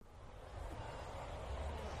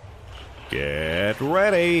Get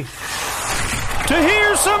ready to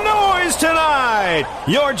hear some noise tonight.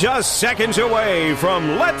 You're just seconds away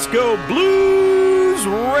from Let's Go Blues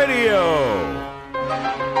Radio.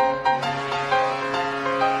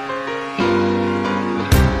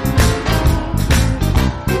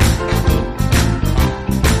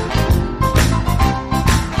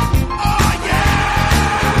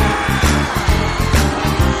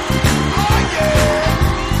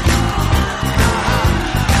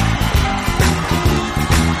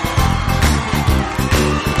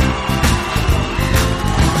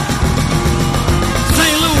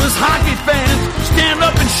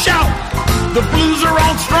 The Blues are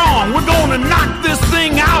on strong. We're gonna knock this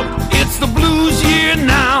thing out. It's the Blues year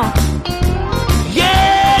now.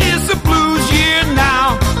 Yeah, it's the Blues year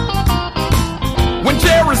now. When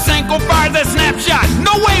Tarasenko fired that snapshot,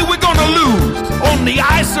 no way we're gonna lose. On the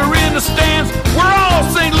ice or in the stands, we're all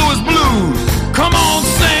St. Louis Blues. Come on,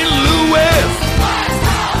 St. Louis.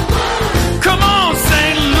 Come on,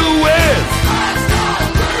 St. Louis.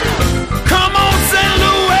 Come on, St.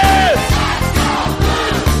 Louis.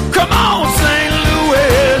 Come on, St. Louis.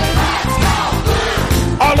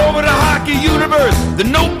 All over the hockey universe, the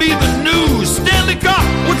note be the news. Stanley Cup,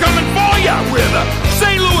 we're coming for ya with the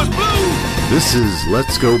St. Louis Blues. This is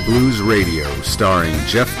Let's Go Blues Radio, starring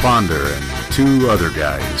Jeff Ponder and two other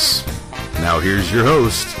guys. Now here's your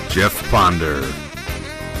host, Jeff Ponder.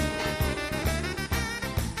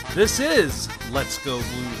 This is Let's Go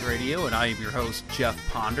Blues Radio, and I am your host, Jeff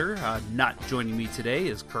Ponder. Not joining me today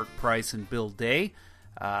is Kirk Price and Bill Day.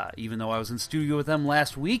 Even though I was in studio with them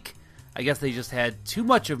last week, I guess they just had too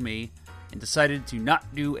much of me and decided to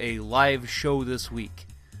not do a live show this week.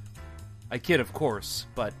 I kid, of course,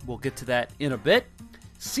 but we'll get to that in a bit.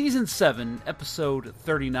 Season 7, Episode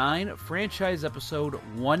 39, Franchise Episode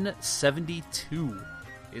 172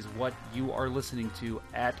 is what you are listening to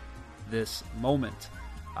at this moment.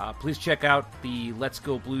 Please check out the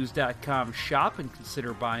letsgoblues.com shop and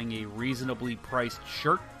consider buying a reasonably priced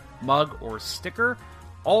shirt, mug, or sticker.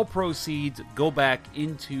 All proceeds go back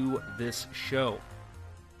into this show.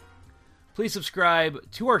 Please subscribe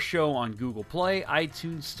to our show on Google Play,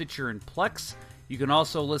 iTunes, Stitcher, and Plex. You can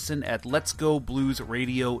also listen at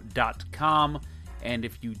letsgobluesradio.com. And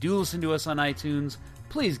if you do listen to us on iTunes,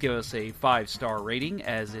 please give us a 5-star rating,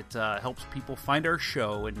 as it helps people find our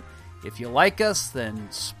show. And if you like us,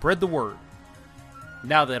 then spread the word.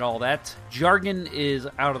 Now that all that jargon is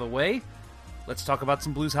out of the way, let's talk about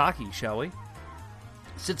some Blues hockey, shall we?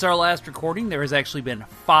 Since our last recording, there has actually been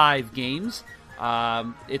 5 games.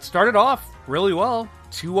 It started off really well,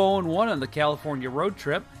 2-0-1 on the California road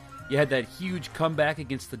trip. You had that huge comeback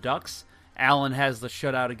against the Ducks. Allen has the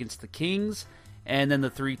shutout against the Kings, and then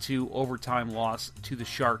the 3-2 overtime loss to the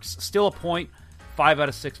Sharks. Still a point, 5 out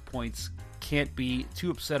of 6 points. Can't be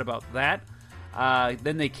too upset about that.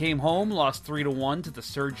 Then they came home, lost 3-1 to the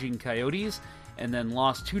surging Coyotes, and then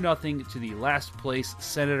lost 2-0 to the last place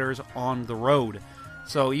Senators on the road.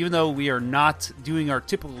 So even though we are not doing our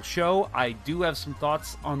typical show, I do have some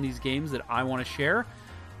thoughts on these games that I want to share,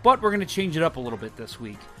 but we're going to change it up a little bit this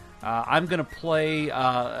week. I'm going to play,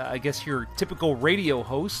 I guess, your typical radio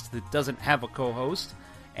host that doesn't have a co-host,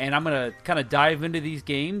 and I'm going to kind of dive into these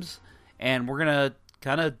games, and we're going to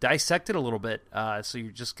kind of dissect it a little bit, so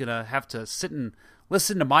you're just going to have to sit and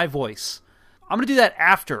listen to my voice. I'm going to do that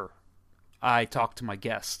after I talk to my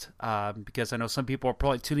guest, because I know some people are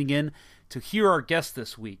probably tuning in to hear our guest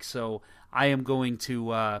this week, so I am going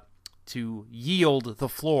to yield the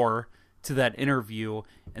floor to that interview,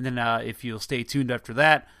 and then if you'll stay tuned after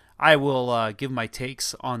that, I will give my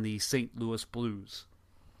takes on the St. Louis Blues.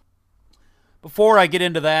 Before I get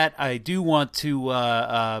into that, I do want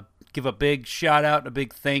to give a big shout-out and a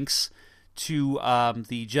big thanks to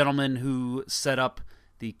the gentleman who set up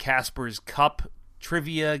the Casper's Cup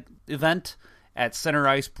trivia event at Center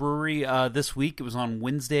Ice Brewery this week. It was on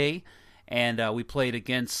Wednesday, and we played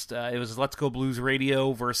against, it was Let's Go Blues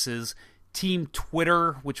Radio versus Team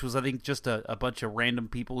Twitter, which was, I think, just a bunch of random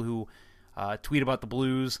people who tweet about the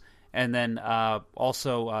Blues, and then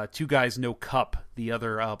also Two Guys No Cup, the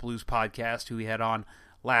other Blues podcast who we had on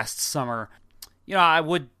last summer. You know, I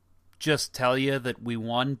would just tell you that we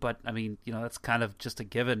won, but, I mean, you know, that's kind of just a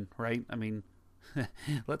given, right? I mean,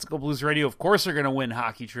 Let's Go Blues Radio, of course, are going to win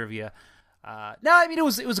hockey trivia. No, I mean, it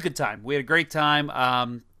was a good time. We had a great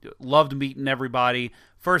time. Loved meeting everybody.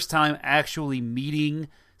 First time actually meeting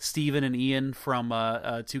Steven and Ian from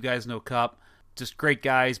Two Guys No Cup. Just great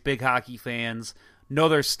guys, big hockey fans, know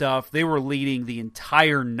their stuff. They were leading the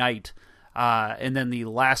entire night. And then the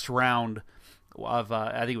last round of,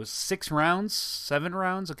 I think it was 7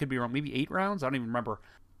 rounds. I could be wrong, maybe 8 rounds. I don't even remember.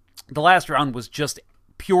 The last round was just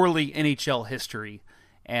purely NHL history,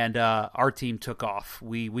 and our team took off.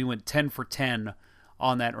 We went 10 for 10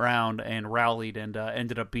 on that round and rallied and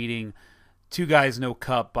ended up beating two guys no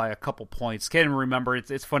cup by a couple points. Can't even remember.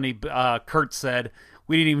 It's funny. Kurt said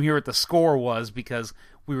we didn't even hear what the score was because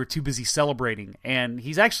we were too busy celebrating, and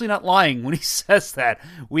he's actually not lying when he says that.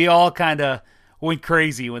 We all kind of went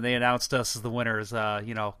crazy when they announced us as the winners,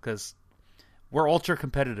 because we're ultra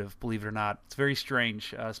competitive, believe it or not. It's very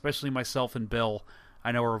strange, especially myself and Bill.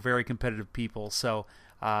 I know we're very competitive people, so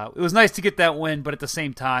it was nice to get that win, but at the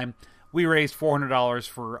same time, we raised $400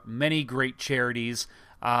 for many great charities,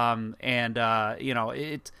 every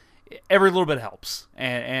little bit helps,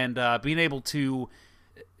 and being able to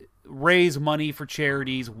raise money for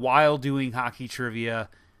charities while doing hockey trivia,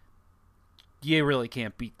 you really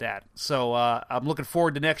can't beat that. So I'm looking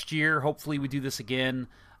forward to next year. Hopefully we do this again.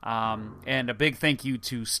 And a big thank you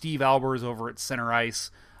to Steve Albers over at Center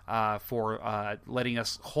Ice for letting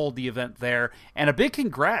us hold the event there. And a big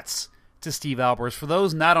congrats to Steve Albers. For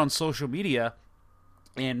those not on social media,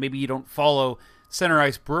 and maybe you don't follow Center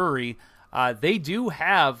Ice Brewery, they do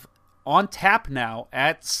have on tap now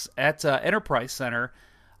at Enterprise Center.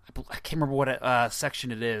 I can't remember what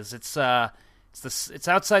section it is. It's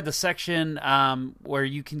outside the section where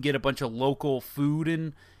you can get a bunch of local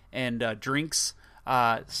food and drinks.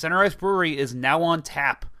 Center Ice Brewery is now on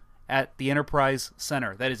tap at the Enterprise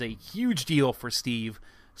Center. That is a huge deal for Steve.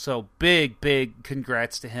 So big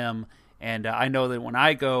congrats to him. And I know that when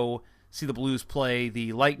I go see the Blues play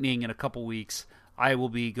the Lightning in a couple weeks, I will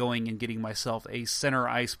be going and getting myself a Center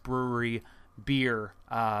Ice Brewery beer,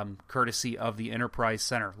 courtesy of the Enterprise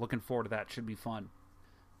Center. Looking forward to that. Should be fun.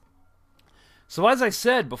 So as I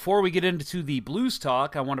said, before we get into the Blues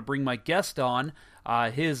talk, I want to bring my guest on.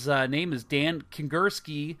 His name is Dan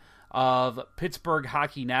Kingerski of Pittsburgh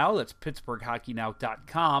Hockey Now. That's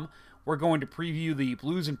pittsburghhockeynow.com. We're going to preview the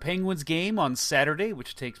Blues and Penguins game on Saturday,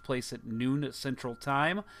 which takes place at noon Central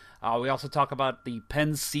Time. We also talk about the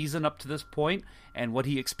Pens season up to this point and what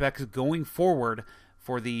he expects going forward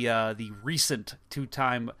for the recent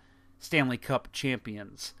two-time Stanley Cup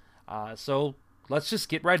champions. So let's just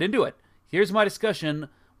get right into it. Here's my discussion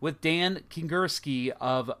with Dan Kingerski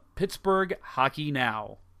of Pittsburgh Hockey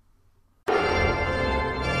Now.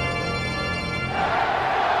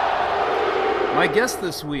 My guest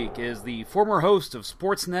this week is the former host of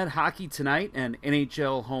Sportsnet Hockey Tonight and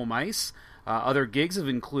NHL Home Ice. Other gigs have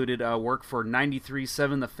included work for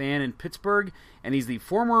 93.7 The Fan in Pittsburgh, and he's the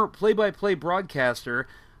former play-by-play broadcaster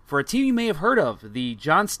for a team you may have heard of, the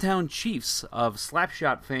Johnstown Chiefs of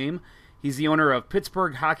Slapshot fame. He's the owner of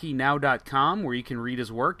PittsburghHockeyNow.com, where you can read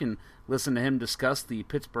his work and listen to him discuss the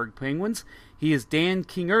Pittsburgh Penguins. He is Dan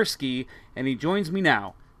Kingerski, and he joins me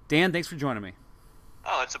now. Dan, thanks for joining me.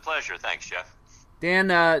 Oh, it's a pleasure. Thanks, Jeff.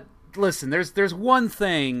 Dan, listen, there's one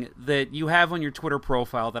thing that you have on your Twitter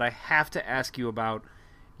profile that I have to ask you about.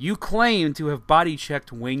 You claim to have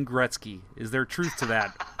body-checked Wayne Gretzky. Is there truth to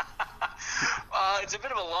that? It's a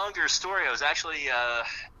bit of a longer story. I was actually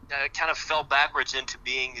kind of fell backwards into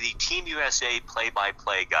being the Team USA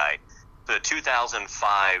play-by-play guy for the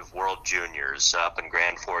 2005 World Juniors up in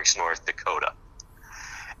Grand Forks, North Dakota.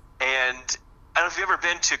 And I don't know if you've ever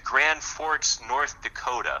been to Grand Forks, North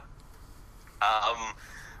Dakota.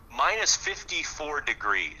 Minus 54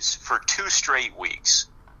 degrees for 2 straight weeks.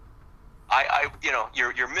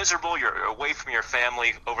 You're miserable. You're away from your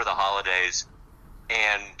family over the holidays.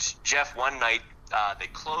 And Jeff, one night they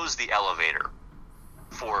closed the elevator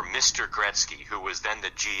for Mr. Gretzky, who was then the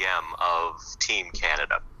GM of Team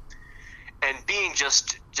Canada. And being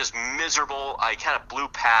just miserable, I kind of blew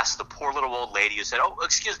past the poor little old lady who said, "Oh,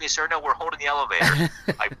 excuse me, sir, no, we're holding the elevator."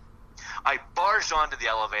 I barged onto the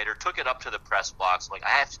elevator, took it up to the press box. I'm like, I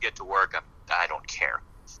have to get to work. I don't care.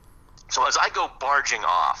 So as I go barging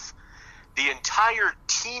off, the entire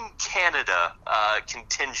Team Canada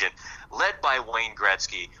contingent, led by Wayne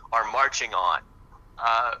Gretzky, are marching on.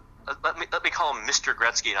 Let me call him Mr.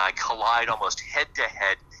 Gretzky, and I collide almost head to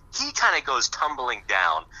head. He kind of goes tumbling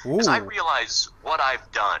down as I realize what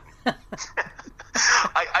I've done.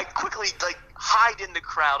 I quickly hide in the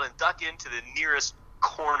crowd and duck into the nearest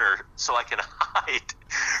corner so I can hide,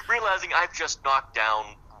 realizing I've just knocked down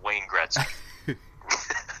Wayne Gretzky.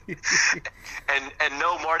 and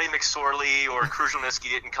no Marty McSorley or Kruzhelnicki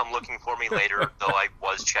didn't come looking for me later, though I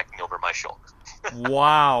was checking over my shoulder.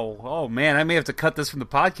 Wow. Oh, man, I may have to cut this from the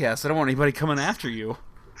podcast. I don't want anybody coming after you.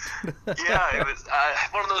 Yeah, it was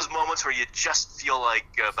one of those moments where you just feel like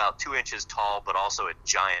about 2 inches tall, but also a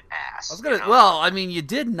giant ass. Well, I mean, you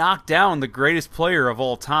did knock down the greatest player of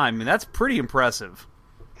all time. I mean, that's pretty impressive.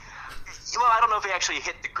 Well, I don't know if he actually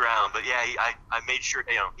hit the ground, but yeah, I made sure,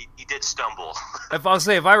 he did stumble. If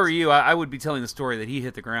I were you, I would be telling the story that he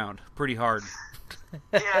hit the ground pretty hard.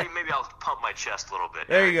 Yeah, maybe I'll pump my chest a little bit.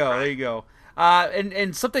 There you go. Right. There you go.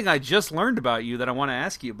 And something I just learned about you that I want to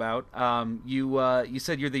ask you about. You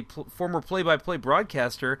said you're the former play-by-play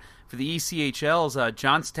broadcaster for the ECHL's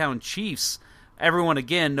Johnstown Chiefs. Everyone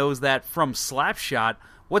again knows that from Slapshot.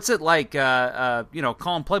 What's it like,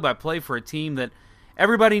 calling play-by-play for a team that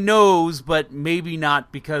everybody knows, but maybe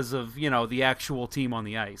not because of the actual team on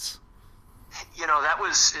the ice? It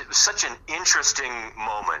was such an interesting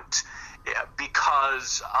moment. Yeah,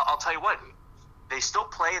 because I'll tell you what, they still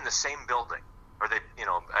play in the same building, or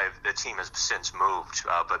the team has since moved.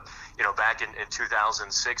 But back in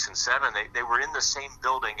 2006 and 2007, they were in the same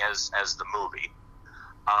building as the movie,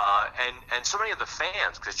 and so many of the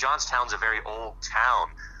fans, because Johnstown's a very old town,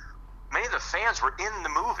 many of the fans were in the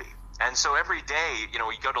movie, and so every day, you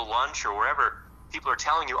go to lunch or wherever, people are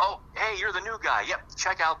telling you, "Oh, hey, you're the new guy. Yep,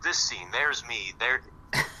 check out this scene. There's me. There."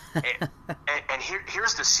 and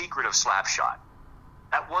here's the secret of Slapshot.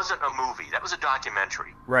 That wasn't a movie. That was a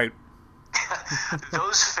documentary. Right.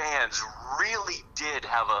 Those fans really did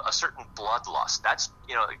have a certain bloodlust. That's,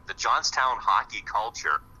 the Johnstown hockey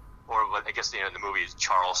culture, or what I guess, in the movie is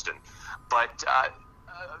Charleston. But,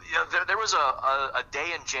 there was a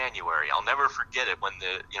day in January. I'll never forget it when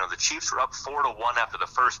the Chiefs were up 4-1 after the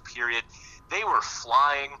first period. They were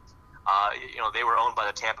flying. They were owned by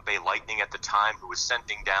the Tampa Bay Lightning at the time, who was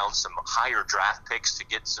sending down some higher draft picks to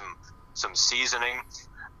get some seasoning.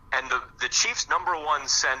 And the Chiefs' number one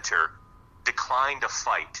center declined a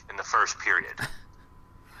fight in the first period.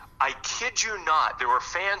 I kid you not, there were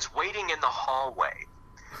fans waiting in the hallway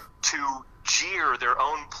to jeer their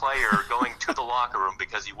own player going to the locker room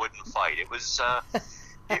because he wouldn't fight. It was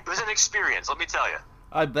an experience, let me tell you.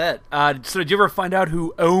 I bet. So did you ever find out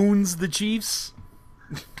who owns the Chiefs?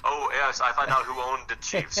 Oh, yes, I found out who owned the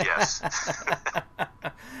Chiefs, yes.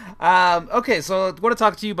 Okay, so I want to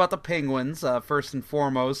talk to you about the Penguins, first and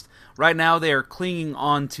foremost. Right now they are clinging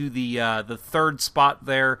on to the third spot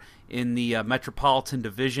there in the Metropolitan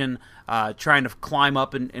Division, trying to climb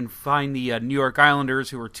up and find the New York Islanders,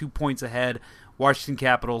 who are 2 points ahead, Washington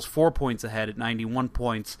Capitals 4 points ahead at 91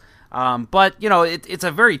 points. But, it's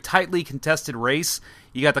a very tightly contested race.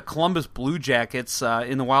 You got the Columbus Blue Jackets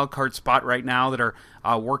in the wild card spot right now that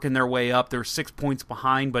are working their way up. They're 6 points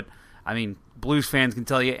behind, but, I mean, Blues fans can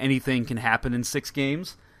tell you anything can happen in 6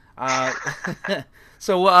 games.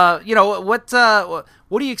 So, what are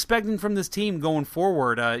you expecting from this team going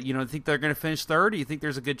forward? Think they're going to finish third? Do you think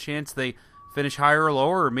there's a good chance they finish higher or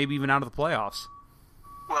lower, or maybe even out of the playoffs?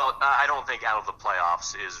 Well, I don't think out of the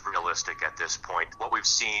playoffs is realistic at this point. What we've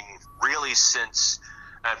seen really since,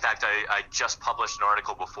 in fact, I just published an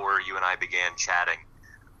article before you and I began chatting.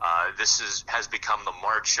 This has become the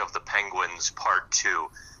March of the Penguins Part 2,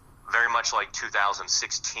 very much like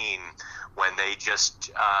 2016 when they just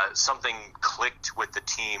something clicked with the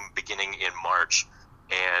team beginning in March,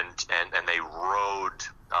 and they rode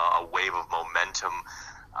a wave of momentum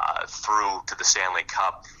through to the Stanley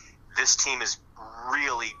Cup. This team is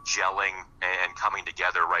really gelling and coming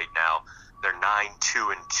together right now. They're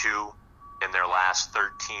 9-2-2 in their last 13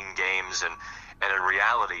 games, and in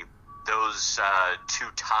reality, those 2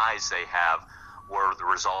 ties they have were the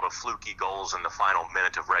result of fluky goals in the final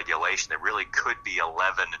minute of regulation. They really could be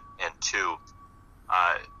 11-2.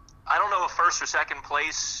 I don't know if first or second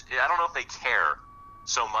place. I don't know if they care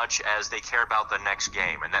so much as they care about the next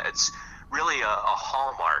game, and it's really a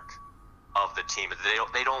hallmark of the team.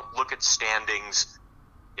 They don't look at standings.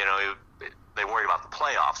 They worry about the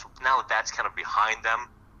playoffs. Now that that's kind of behind them,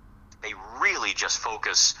 they really just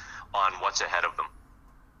focus on what's ahead of them.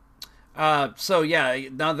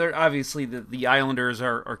 Now they're obviously the Islanders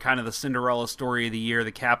are kind of the Cinderella story of the year.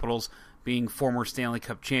 The Capitals being former Stanley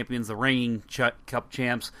Cup champions, the reigning Cup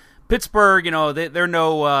champs. Pittsburgh,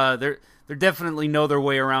 they're definitely know their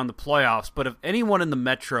way around the playoffs. But if anyone in the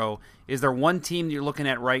Metro, is there one team that you're looking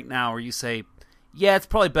at right now where you say, yeah, it's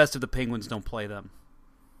probably best if the Penguins don't play them?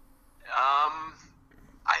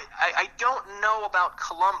 I don't know about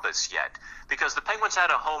Columbus yet, because the Penguins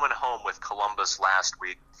had a home-and-home with Columbus last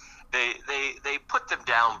week. They put them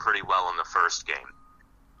down pretty well in the first game.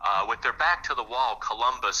 With their back to the wall,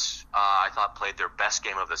 Columbus, I thought, played their best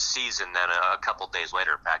game of the season. Then a couple days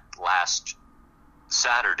later, in fact, last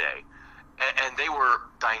Saturday, and they were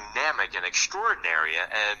dynamic and extraordinary.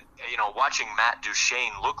 And watching Matt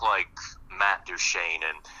Duchene look like Matt Duchene,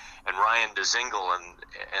 and Ryan Dzingel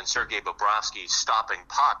and Sergei Bobrovsky stopping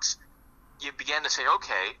pucks, you began to say,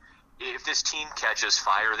 okay, if this team catches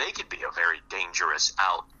fire, they could be a very dangerous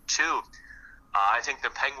out too. I think the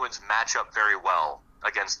Penguins match up very well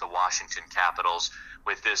against the Washington Capitals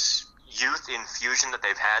with this youth infusion that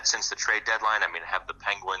they've had since the trade deadline. I mean, have the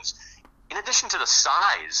Penguins, in addition to the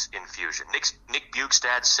size infusion, Nick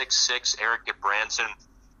Bjugstad, 6'6", Eric Goodbranson,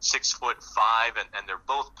 6'5", and they're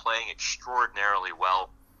both playing extraordinarily well.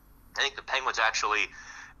 I think the Penguins actually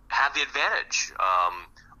have the advantage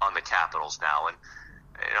on the Capitals now, and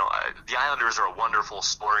the Islanders are a wonderful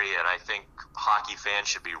story, and I think hockey fans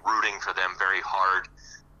should be rooting for them very hard,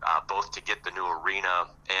 both to get the new arena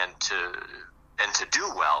and to do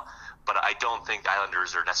well. But I don't think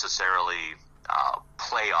Islanders are necessarily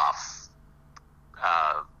playoff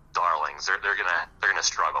darlings. They're gonna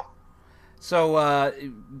struggle. So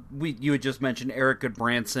you had just mentioned Eric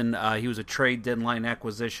Goodbranson. He was a trade deadline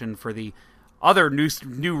acquisition for the other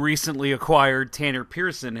new recently acquired Tanner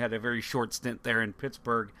Pearson. Had a very short stint there in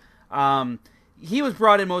Pittsburgh. He was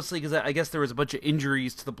brought in mostly because I guess there was a bunch of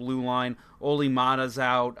injuries to the blue line. Oli Mata's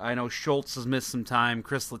out. I know Schwartz has missed some time.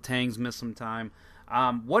 Chris Letang's missed some time.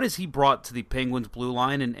 What has he brought to the Penguins blue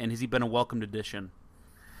line, and has he been a welcomed addition?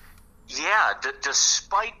 Yeah,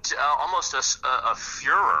 despite almost a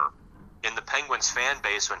furor in the Penguins fan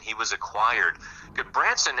base when he was acquired,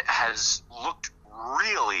 Goodbranson has looked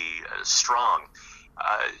really strong.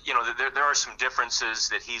 There are some differences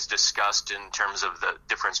that he's discussed in terms of the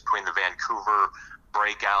difference between the Vancouver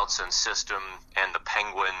breakouts and system and the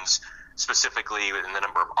Penguins, specifically in the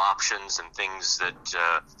number of options and things that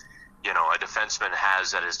a defenseman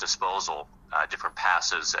has at his disposal, different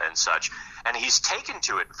passes and such. And he's taken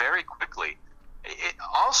to it very quickly.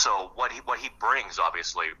 Also, what he brings,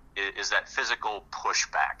 obviously, is that physical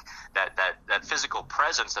pushback, that physical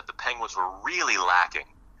presence that the Penguins were really lacking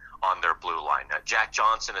on their blue line. Jack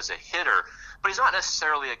Johnson is a hitter, but he's not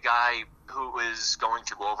necessarily a guy who is going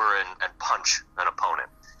to go over and punch an opponent.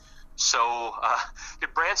 So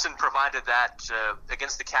Branson provided that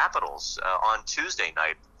against the Capitals on Tuesday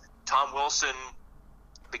night. Tom Wilson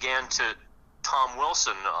began to Tom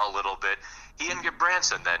Wilson a little bit. He and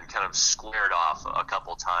Goodbranson then kind of squared off a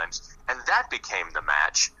couple times, and that became the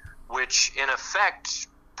match, which in effect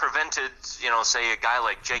prevented, say a guy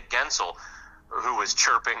like Jake Gensel, who was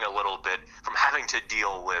chirping a little bit, from having to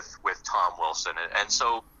deal with Tom Wilson. And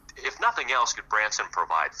so, if nothing else, Goodbranson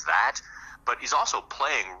provides that, but he's also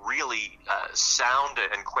playing really sound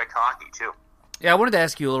and quick hockey, too. Yeah, I wanted to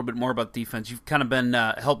ask you a little bit more about defense. You've kind of been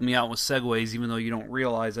helping me out with segues, even though you don't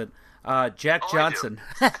realize it. Jack Johnson,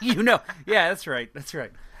 yeah, that's right.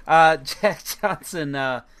 Jack Johnson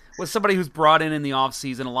was somebody who's brought in the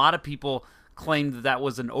offseason. A lot of people claimed that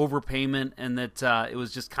was an overpayment and that it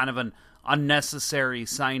was just kind of an unnecessary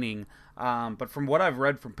signing. But from what I've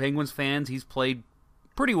read from Penguins fans, he's played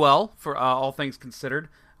pretty well for all things considered.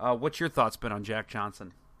 What's your thoughts been on Jack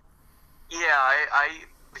Johnson? Yeah, I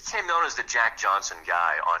became known as the Jack Johnson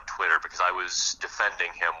guy on Twitter because I was defending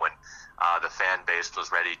him when the fan base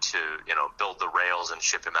was ready to, build the rails and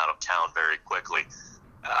ship him out of town very quickly.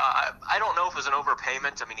 I don't know if it was an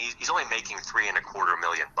overpayment. I mean, he's only making $3.25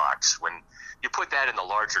 million. When you put that in the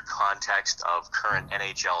larger context of current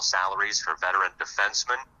NHL salaries for veteran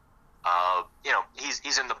defensemen,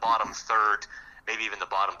 he's in the bottom third, maybe even the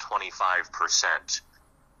bottom 25%.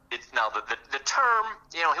 Now the term,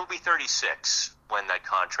 he'll be 36 when that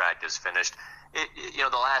contract is finished.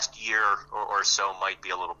 The last year or so might be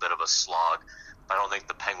a little bit of a slog. I don't think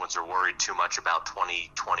the Penguins are worried too much about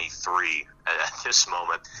 2023 at this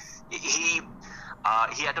moment. He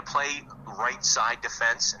had to play right side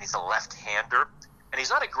defense, and he's a left-hander, and he's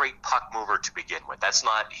not a great puck mover to begin with. That's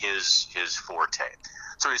not his forte.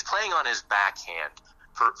 So he's playing on his backhand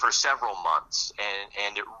for several months,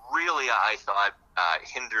 and it really, I thought,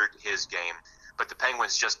 hindered his game. But the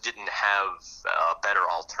Penguins just didn't have a better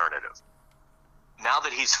alternative. Now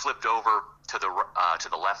that he's flipped over to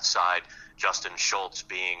the left side, Justin Schultz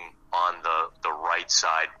being on the right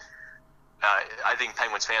side, I think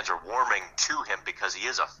Penguins fans are warming to him because he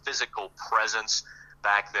is a physical presence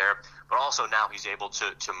back there, but also now he's able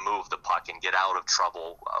to move the puck and get out of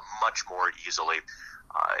trouble much more easily,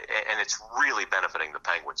 and it's really benefiting the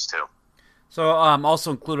Penguins too. So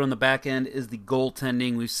also included on the back end is the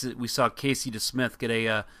goaltending. We saw Casey DeSmith get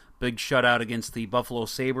a big shutout against the Buffalo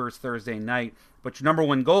Sabres Thursday night. But your number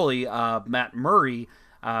one goalie, Matt Murray,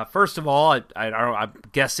 first of all, I'm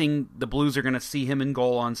guessing the Blues are going to see him in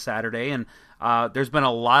goal on Saturday. And there's been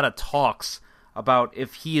a lot of talks about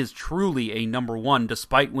if he is truly a number one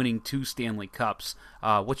despite winning 2 Stanley Cups.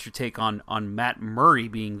 What's your take on Matt Murray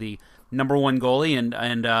being the number one goalie?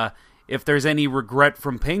 And if there's any regret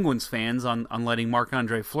from Penguins fans on letting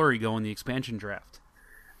Marc-Andre Fleury go in the expansion draft?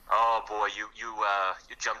 Oh boy, you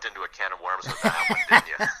jumped into a can of worms with that one, didn't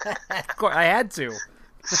you? Of course, I had to.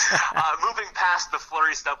 Moving past the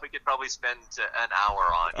Fleury stuff, we could probably spend an hour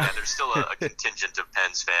on. Yeah, there's still a contingent of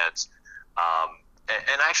Pens fans,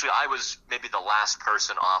 and actually, I was maybe the last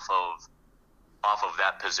person off of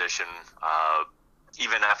that position,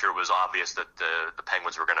 even after it was obvious that the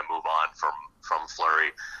Penguins were going to move on from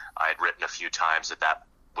Fleury. I had written a few times that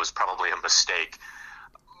was probably a mistake.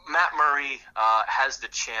 Matt Murray has the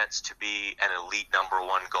chance to be an elite number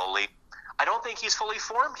one goalie. I don't think he's fully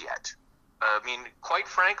formed yet. I mean, quite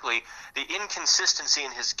frankly, the inconsistency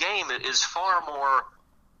in his game is far more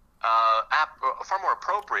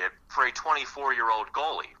appropriate for a 24-year-old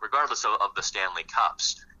goalie, regardless of the Stanley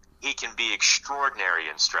Cups. He can be extraordinary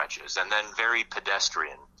in stretches and then very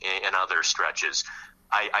pedestrian in other stretches.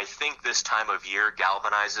 I think this time of year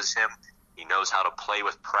galvanizes him. He knows how to play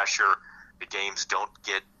with pressure. The games don't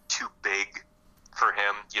get too big for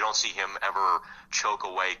him. You don't see him ever choke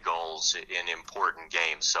away goals in important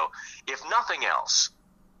games. So if nothing else,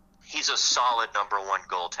 he's a solid number one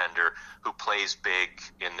goaltender who plays big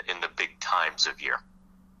in the big times of year.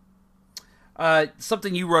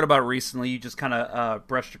 Something you wrote about recently, you just kind of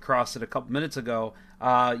brushed across it a couple minutes ago.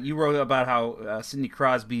 You wrote about how Sidney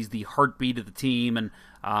Crosby's the heartbeat of the team, and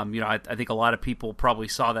I think a lot of people probably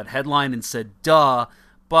saw that headline and said, "Duh."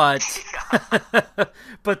 But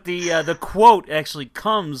but the quote actually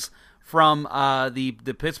comes from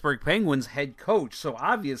the Pittsburgh Penguins head coach. So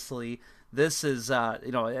obviously this is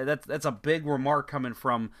that's a big remark coming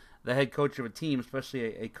from the head coach of a team,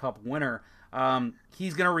 especially a Cup winner.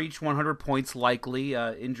 He's going to reach 100 points likely,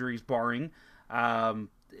 injuries barring,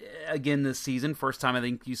 again this season. First time I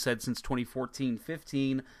think you said since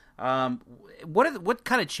 2014-15. What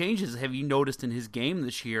kind of changes have you noticed in his game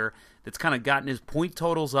this year that's kind of gotten his point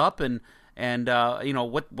totals up, and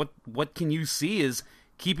what can you see is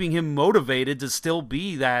keeping him motivated to still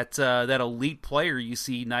be that elite player you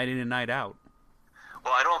see night in and night out?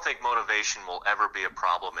 Well, I don't think motivation will ever be a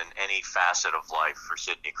problem in any facet of life for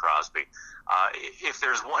Sidney Crosby. If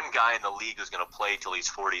there's one guy in the league who's going to play till he's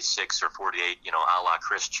 46 or 48, a la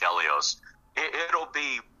Chris Chelios, it'll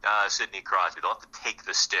be Sidney Crosby. They'll have to take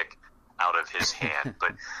the stick out of his hand.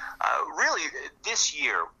 But really, this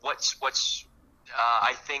year, what's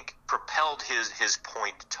I think propelled his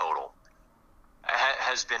point total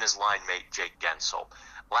has been his line mate Jake Guentzel.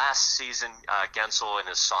 Last season, Guentzel in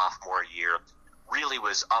his sophomore year really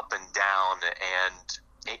was up and down, and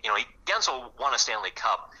Guentzel won a Stanley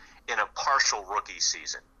Cup in a partial rookie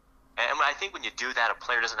season. And I think when you do that, a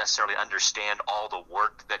player doesn't necessarily understand all the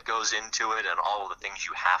work that goes into it and all of the things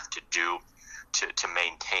you have to do to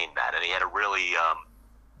maintain that. And he had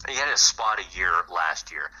he had a spotty year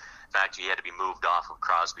last year. In fact, he had to be moved off of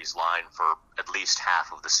Crosby's line for at least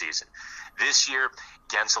half of the season. This year,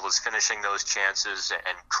 Guentzel is finishing those chances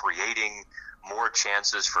and creating more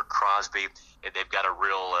chances for Crosby. They've got a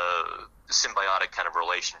real symbiotic kind of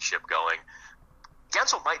relationship going.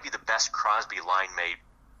 Guentzel might be the best Crosby line mate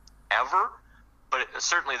ever, but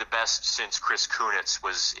certainly the best since Chris Kunitz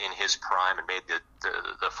was in his prime and made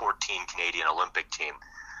the 14 Canadian Olympic team.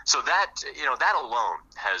 So that alone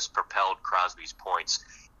has propelled Crosby's points.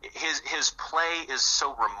 His play is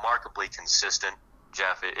so remarkably consistent,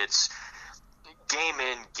 Jeff. It's game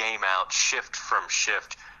in, game out, shift from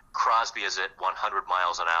shift. Crosby is at 100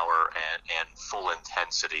 miles an hour and full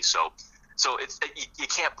intensity. So you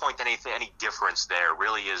can't point to any difference there. It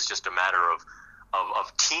really is just a matter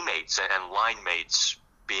of teammates and line mates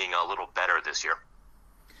being a little better this year.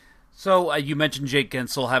 So you mentioned Jake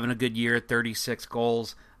Guentzel having a good year at 36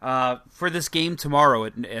 goals. For this game tomorrow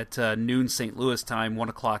at noon St. Louis time, 1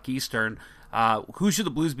 o'clock Eastern, who should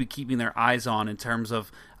the Blues be keeping their eyes on in terms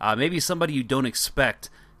of maybe somebody you don't expect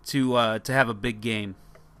to have a big game?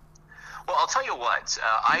 Well, I'll tell you what.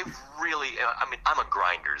 I'm a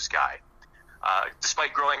grinders guy.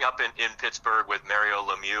 Despite growing up in Pittsburgh with Mario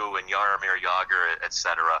Lemieux and Jaromir Jagr,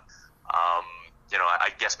 etc., I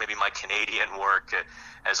guess maybe my Canadian work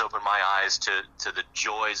has opened my eyes to the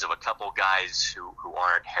joys of a couple guys who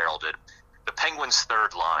aren't heralded. The Penguins'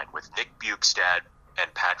 third line with Nick Bjugstad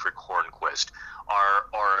and Patrick Hornquist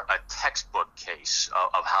are a textbook case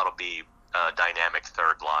of how to be a dynamic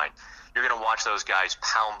third line. You're going to watch those guys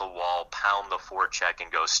pound the wall, pound the forecheck,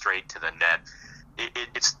 and go straight to the net.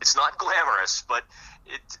 It's not glamorous, but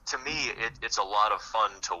to me, it's a lot of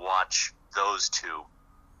fun to watch those two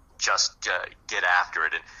just get after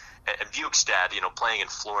it. And Bjugstad, playing in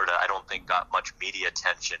Florida, I don't think got much media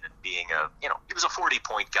attention, and being he was a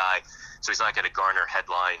 40-point guy, so he's not going to garner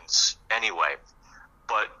headlines anyway.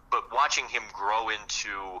 but watching him grow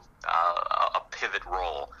into a pivot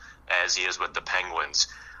role as he is with the Penguins,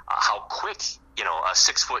 how quick a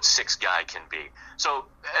 6'6" guy can be. So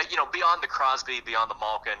beyond the Crosby, beyond the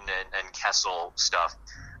Malkin and Kessel stuff,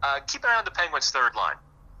 keep an eye on the Penguins' third line.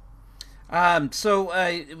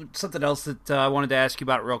 Something else that I wanted to ask you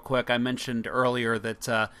about real quick. I mentioned earlier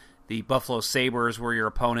that the Buffalo Sabres were your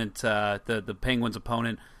opponent, the Penguins'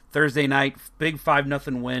 opponent. Thursday night, big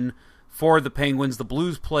 5-0 win for the Penguins. The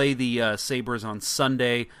Blues play the Sabres on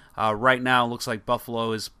Sunday. Right now, it looks like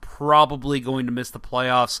Buffalo is probably going to miss the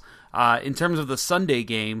playoffs. In terms of the Sunday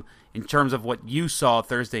game, in terms of what you saw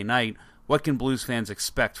Thursday night, what can Blues fans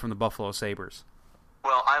expect from the Buffalo Sabres?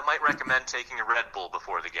 Well, I might recommend taking a Red Bull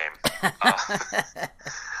before the game. And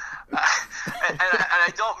I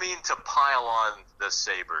don't mean to pile on the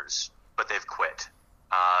Sabres, but they've quit.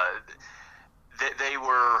 They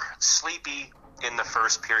were sleepy in the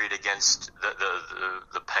first period against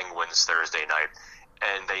the Penguins Thursday night,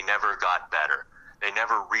 and they never got better. They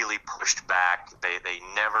never really pushed back. They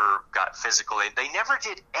never got physical. They never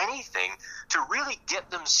did anything to really get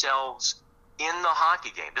themselves in the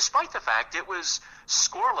hockey game, despite the fact it was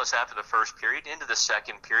scoreless after the first period into the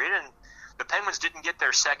second period, and the Penguins didn't get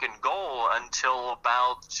their second goal until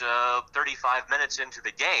about 35 minutes into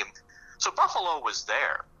the game. So Buffalo was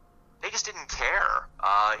there. They just didn't care.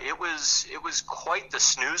 It was quite the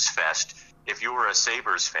snooze fest if you were a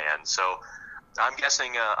Sabres fan. So I'm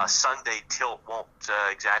guessing a Sunday tilt won't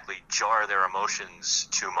exactly jar their emotions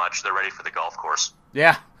too much. They're ready for the golf course.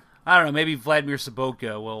 Yeah. I don't know. Maybe Vladimir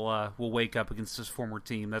Sobotka will wake up against his former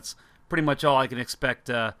team. That's pretty much all I can expect.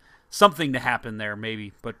 Something to happen there,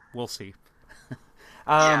 maybe, but we'll see.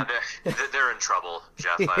 They're in trouble,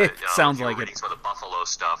 Jeff. Sounds like reading it. Some of the Buffalo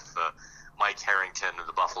stuff. Mike Harrington of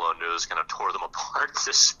the Buffalo News kind of tore them apart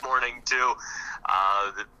this morning too.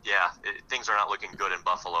 Things are not looking good in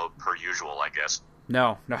Buffalo per usual, I guess.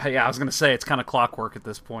 No. Yeah, I was going to say it's kind of clockwork at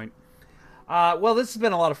this point. Well, this has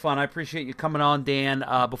been a lot of fun. I appreciate you coming on, Dan.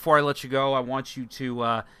 Before I let you go, I want you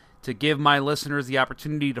to give my listeners the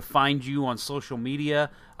opportunity to find you on social media,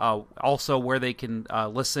 also where they can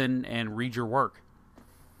listen and read your work.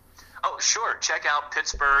 Oh, sure. Check out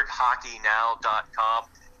PittsburghHockeyNow.com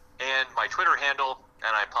and my Twitter handle,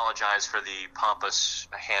 and I apologize for the pompous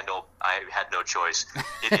handle. I had no choice.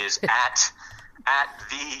 It is at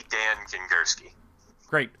the Dan Kingerski.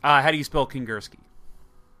 Great. How do you spell Kingerski?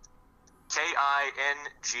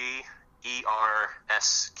 Kingerski.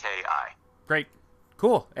 Great.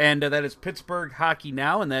 Cool. And that is Pittsburgh Hockey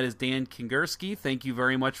Now, and that is Dan Kingerski. Thank you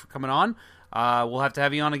very much for coming on. We'll have to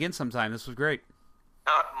have you on again sometime. This was great.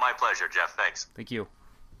 My pleasure, Jeff. Thanks. Thank you.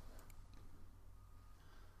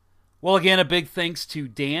 Well, again, a big thanks to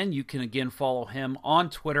Dan. You can, again, follow him on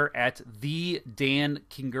Twitter at the Dan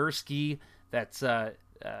Kingerski. That's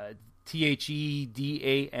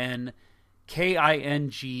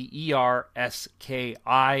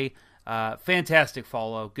ThedanKingerski. Fantastic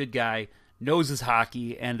follow. Good guy. Knows his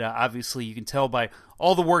hockey. And obviously, you can tell by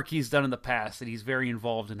all the work he's done in the past that he's very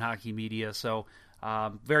involved in hockey media. So,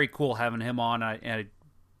 very cool having him on. And a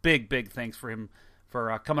big thanks for him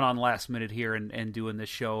for coming on last minute here and doing this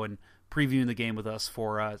show and previewing the game with us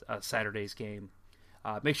for Saturday's game.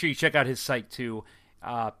 Make sure you check out his site too,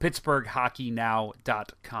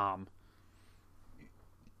 PittsburghHockeyNow.com.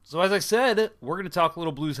 So as I said, we're going to talk a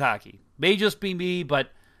little Blues hockey. May just be me, but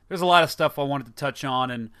there's a lot of stuff I wanted to touch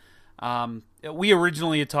on. And we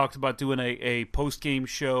originally had talked about doing a post-game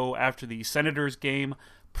show after the Senators game.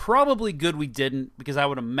 Probably good we didn't, because I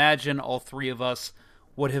would imagine all three of us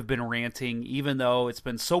would have been ranting, even though it's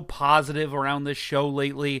been so positive around this show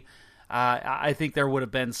lately. I think there would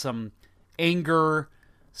have been some anger,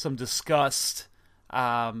 some disgust.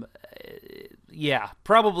 Probably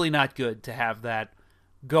not good to have that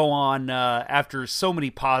go on after so many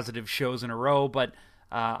positive shows in a row, but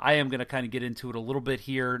I am going to kind of get into it a little bit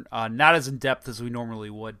here. Not as in-depth as we normally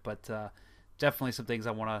would, but definitely some things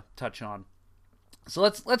I want to touch on. So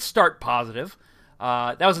let's start positive.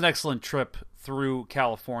 That was an excellent trip through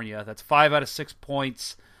California. That's 5 out of 6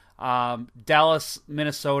 points. Dallas,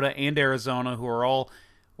 Minnesota, and Arizona, who are all,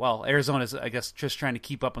 well, Arizona's, I guess, just trying to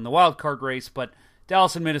keep up in the wild card race, but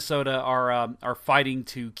Dallas and Minnesota are fighting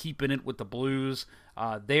to keep in it with the Blues.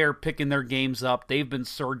 They are picking their games up. They've been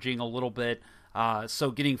surging a little bit.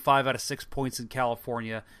 So getting 5 out of 6 points in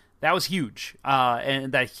California, that was huge.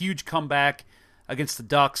 And that huge comeback against the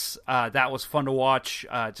Ducks, that was fun to watch.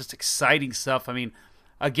 Just exciting stuff. I mean,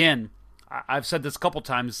 again, I've said this a couple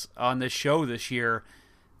times on this show this year,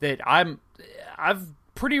 that I've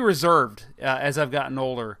pretty reserved as I've gotten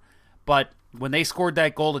older, but when they scored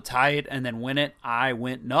that goal to tie it and then win it, I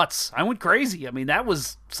went nuts. I went crazy. I mean, that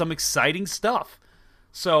was some exciting stuff.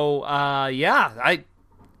 So,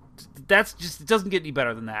 that's just, it doesn't get any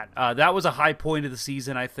better than that. That was a high point of the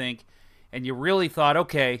season, I think. And you really thought,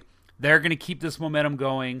 okay, they're going to keep this momentum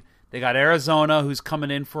going. They got Arizona, who's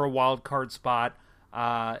coming in for a wild card spot.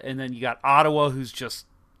 And then you got Ottawa, who's just,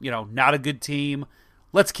 not a good team.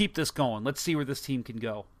 Let's keep this going. Let's see where this team can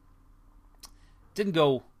go. Didn't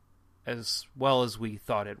go as well as we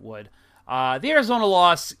thought it would. The Arizona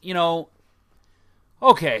loss,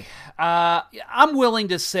 okay. I'm willing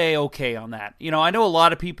to say okay on that. I know a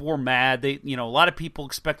lot of people were mad. A lot of people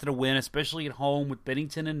expected a win, especially at home with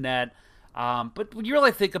Binnington and net. But when you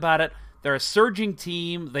really think about it, they're a surging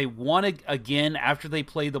team. They won again after they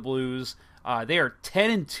played the Blues. They are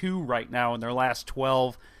 10-2 right now in their last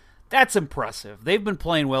 12. That's impressive. They've been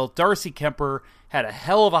playing well. Darcy Kemper had a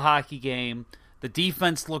hell of a hockey game. The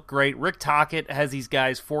defense looked great. Rick Tocchet has these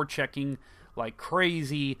guys forechecking like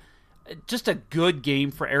crazy. Just a good game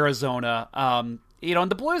for Arizona. And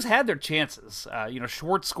the Blues had their chances.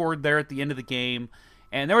 Schwartz scored there at the end of the game.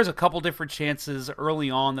 And there was a couple different chances early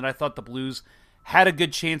on that I thought the Blues had a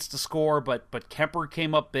good chance to score, but Kemper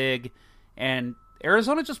came up big, and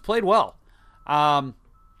Arizona just played well.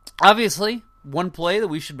 Obviously, one play that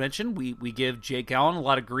we should mention, we give Jake Allen a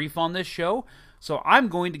lot of grief on this show, so I'm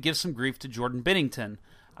going to give some grief to Jordan Binnington.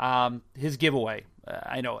 His giveaway,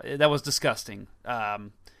 I know, that was disgusting.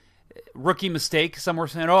 Rookie mistake, some were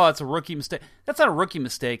saying, oh, it's a rookie mistake. That's not a rookie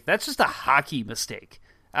mistake, that's just a hockey mistake.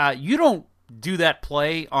 You don't do that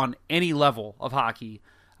play on any level of hockey.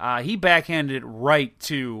 He backhanded it right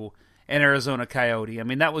to an Arizona Coyote. I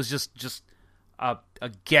mean, that was just a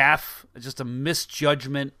gaffe, just a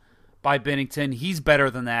misjudgment by Binnington. He's better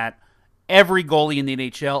than that. Every goalie in the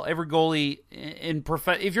NHL, every goalie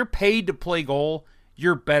if you're paid to play goal,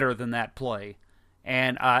 you're better than that play.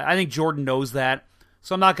 And I think Jordan knows that.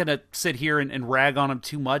 So I'm not going to sit here and rag on him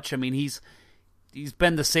too much. I mean, he's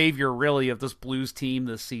been the savior, really, of this Blues team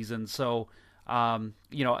this season. So,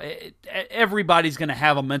 everybody's going to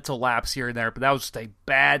have a mental lapse here and there, but that was just a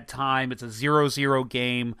bad time. It's a 0-0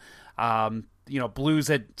 game. Blues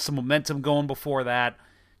had some momentum going before that.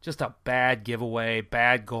 Just a bad giveaway,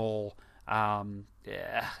 bad goal.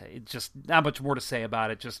 Just not much more to say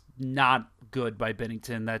about it. Just not good by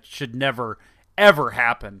Binnington. That should never, ever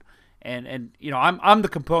happen. And I'm the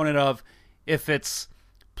component of, if it's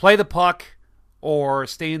play the puck or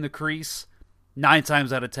stay in the crease, 9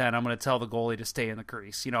 times out of 10, I'm going to tell the goalie to stay in the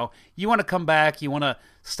crease. You want to come back, you want to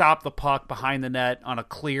stop the puck behind the net on a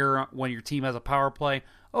clear when your team has a power play.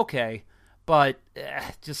 Okay, but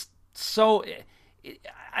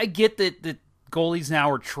I get that goalies now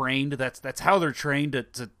are trained. That's how they're trained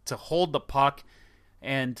to hold the puck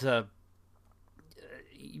and to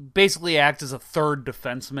basically act as a third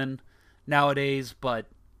defenseman nowadays. But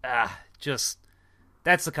that's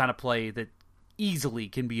the kind of play that easily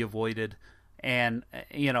can be avoided. And,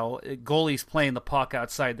 goalies playing the puck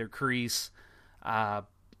outside their crease, it's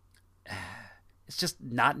just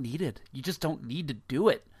not needed. You just don't need to do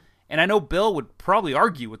it. And I know Bill would probably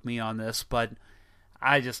argue with me on this, but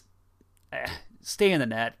I just stay in the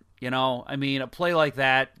net. I mean, a play like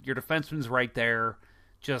that, your defenseman's right there.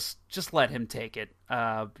 Just let him take it.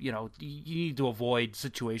 You need to avoid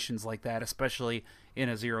situations like that, especially in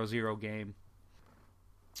a 0-0 game.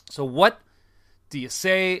 So what do you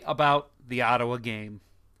say about the Ottawa game?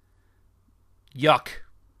 Yuck.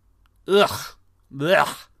 Ugh.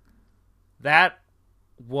 Ugh. That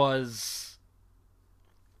was...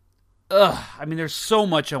 Ugh. I mean, there's so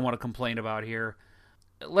much I want to complain about here.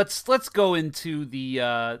 Let's go into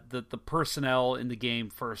the personnel in the game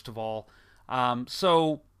first of all.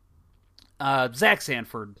 Zach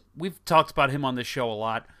Sanford, we've talked about him on this show a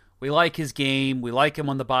lot. We like his game. We like him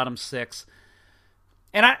on the bottom six.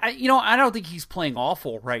 And I don't think he's playing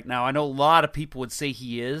awful right now. I know a lot of people would say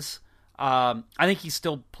he is. I think he's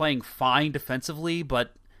still playing fine defensively,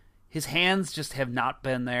 but his hands just have not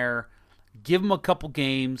been there. Give him a couple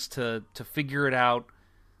games to figure it out,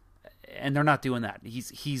 and they're not doing that. He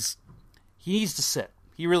needs to sit.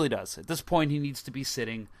 He really does. At this point, he needs to be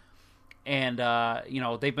sitting. And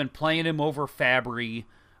they've been playing him over Fabry,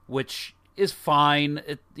 which is fine.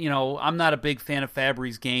 I'm not a big fan of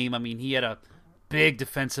Fabry's game. I mean, he had a big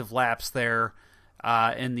defensive lapse there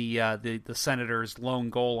in the Senators' lone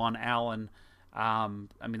goal on Allen. I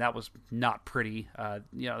mean, that was not pretty.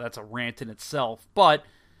 That's a rant in itself. But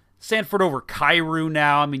Sanford over Kyrou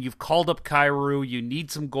now. I mean, you've called up Kyrou. You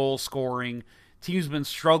need some goal scoring. Team's been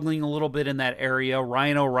struggling a little bit in that area.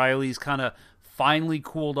 Ryan O'Reilly's kind of finally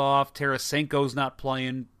cooled off. Tarasenko's not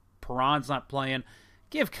playing. Perron's not playing.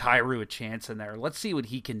 give Kyrou a chance in there. Let's see what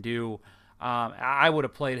he can do. I would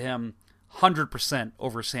have played him 100%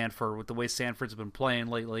 over Sanford with the way Sanford's been playing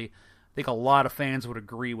lately. I think a lot of fans would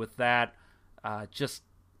agree with that. Just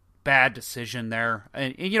bad decision there.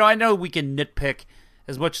 And I know we can nitpick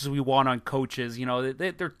as much as we want on coaches.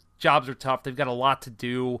 Their jobs are tough. They've got a lot to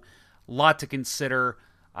do, a lot to consider.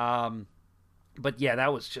 But yeah,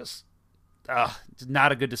 that was just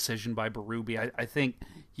not a good decision by Berube. I think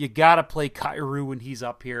you got to play Kyrou when he's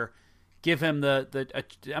up here. Give him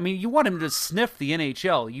you want him to sniff the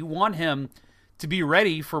NHL. You want him to be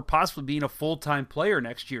ready for possibly being a full-time player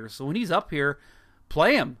next year. So when he's up here,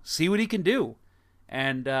 play him. See what he can do.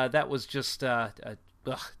 And that was just not.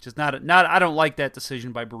 I don't like that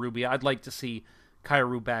decision by Berube. I'd like to see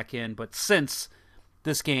Kyrou back in, but since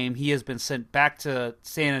this game, he has been sent back to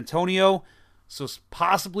San Antonio. So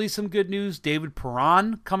possibly some good news. David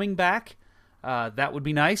Perron coming back. That would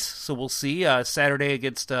be nice. So we'll see. Saturday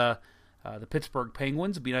against the Pittsburgh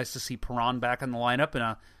Penguins. It'd be nice to see Perron back in the lineup in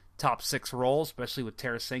a top 6 role, especially with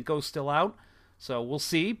Tarasenko still out. So we'll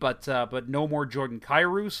see. But no more Jordan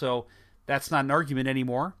Kyrou. So that's not an argument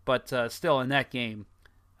anymore. But still, in that game,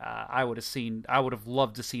 I would have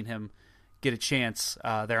loved to seen him get a chance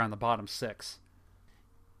there on the bottom 6.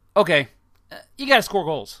 Okay, you got to score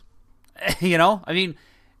goals.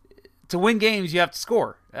 To win games, you have to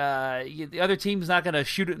score. The other team's not going to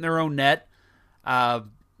shoot it in their own net.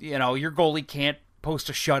 Your goalie can't post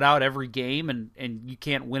a shutout every game, and you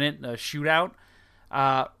can't win it in a shootout.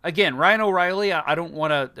 Again, Ryan O'Reilly, I don't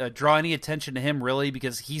want to draw any attention to him, really,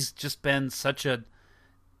 because he's just been such a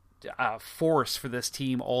force for this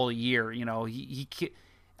team all year.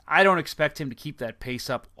 I don't expect him to keep that pace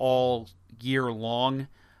up all year long.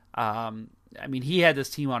 He had this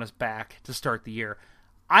team on his back to start the year.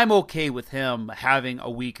 I'm okay with him having a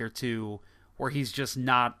week or two where he's just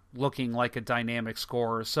not looking like a dynamic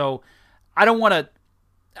scorer. So I don't want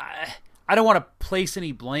to place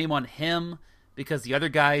any blame on him because the other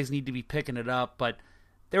guys need to be picking it up. But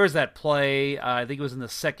there was that play, I think it was in the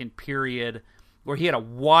second period, where he had a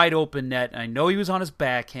wide open net. And I know he was on his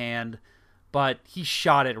backhand, but he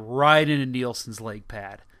shot it right into Nielsen's leg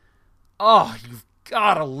pad. Oh, you've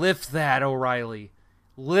got to lift that, O'Reilly.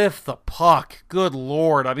 Lift the puck. Good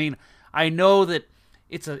Lord. I know that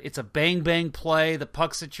it's a bang-bang play. The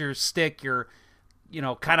puck's at your stick. You're,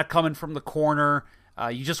 kind of coming from the corner.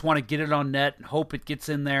 You just want to get it on net and hope it gets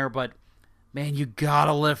in there. But, man, you got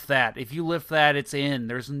to lift that. If you lift that, it's in.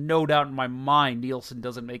 There's no doubt in my mind Nielsen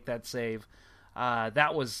doesn't make that save.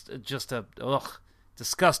 That was just a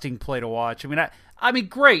disgusting play to watch.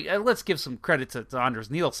 Great. Let's give some credit to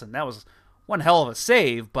Anders Nielsen. That was one hell of a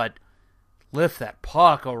save, but lift that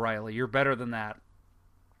puck, O'Reilly. You're better than that.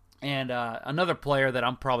 And another player that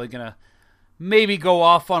I'm probably going to maybe go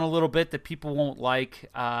off on a little bit that people won't like,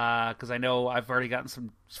 because I know I've already gotten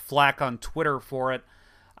some flack on Twitter for it.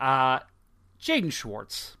 Jaden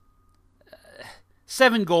Schwartz.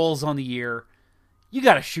 7 goals on the year. You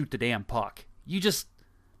got to shoot the damn puck. You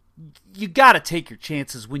got to take your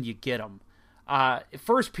chances when you get them.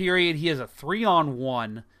 First period, he has a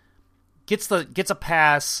 3-on-1. Gets a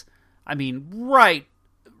pass.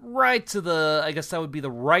 Right to the, I guess that would be the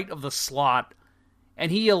right of the slot,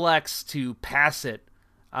 and he elects to pass it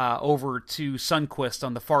over to Sundqvist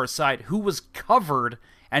on the far side, who was covered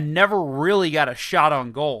and never really got a shot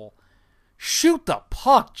on goal. Shoot the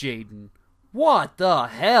puck, Jaden. What the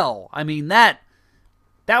hell?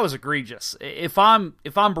 That was egregious. If I'm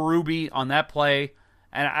Berube on that play,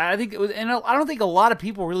 and I think it was, and I don't think a lot of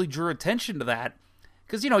people really drew attention to that,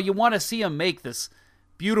 because you want to see him make this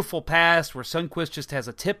beautiful pass where Sundqvist just has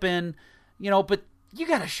a tip in, but you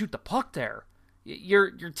got to shoot the puck there.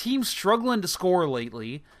 Your team's struggling to score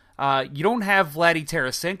lately. You don't have Vladdy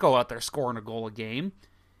Tarasenko out there scoring a goal a game.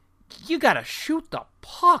 You got to shoot the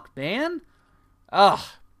puck, man.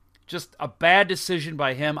 Just a bad decision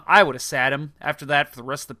by him. I would have sat him after that for the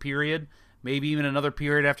rest of the period, maybe even another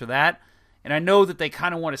period after that. And I know that they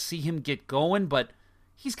kind of want to see him get going, but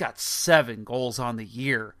he's got 7 goals on the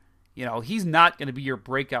year. He's not going to be your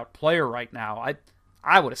breakout player right now.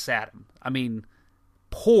 I would have sat him.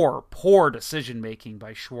 Poor decision-making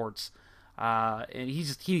by Schwartz. And he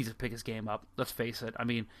needs to pick his game up. Let's face it.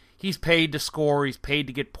 He's paid to score. He's paid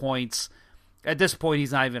to get points. At this point,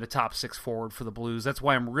 he's not even a top 6 forward for the Blues. That's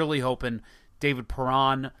why I'm really hoping David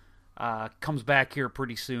Perron comes back here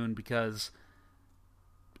pretty soon, because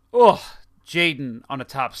Jaden on a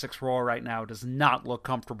top 6 role right now does not look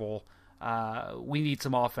comfortable. We need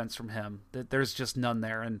some offense from him. There's just none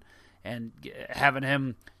there. And having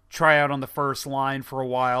him try out on the first line for a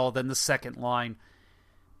while, then the second line,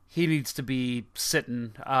 he needs to be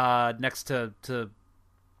sitting next to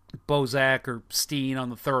Bozak or Steen on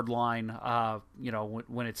the third line,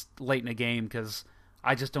 when it's late in a game, because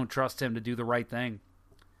I just don't trust him to do the right thing.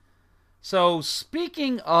 So,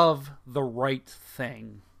 speaking of the right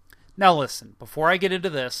thing, now listen, before I get into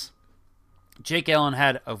this, Jake Allen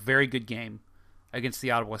had a very good game against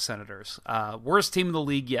the Ottawa Senators. Worst team in the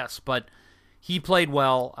league, yes, but he played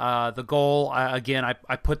well. The goal, again,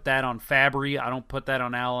 I put that on Fabry. I don't put that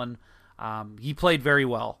on Allen. He played very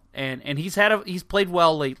well, and he's played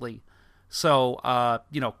well lately. So,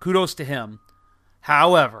 kudos to him.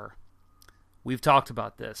 However, we've talked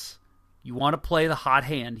about this. You want to play the hot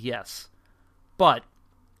hand, yes. But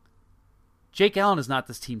Jake Allen is not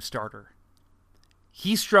this team's starter.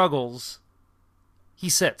 He struggles. He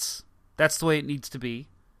sits. That's the way it needs to be.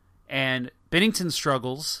 And Binnington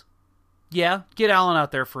struggles. Yeah, get Allen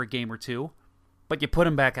out there for a game or two, but you put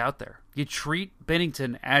him back out there. You treat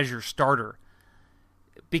Binnington as your starter.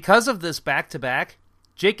 Because of this back-to-back,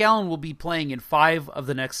 Jake Allen will be playing in 5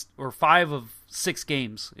 of 6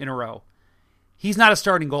 games in a row. He's not a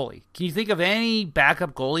starting goalie. Can you think of any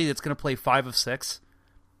backup goalie that's going to play 5 of 6?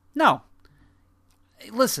 No.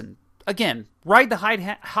 Listen, again, ride the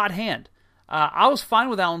hot hand. I was fine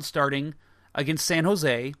with Allen starting against San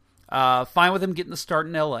Jose. Fine with him getting the start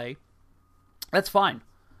in LA. That's fine.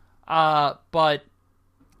 But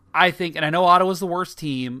I think, and I know Ottawa's the worst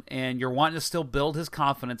team, and you're wanting to still build his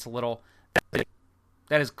confidence a little.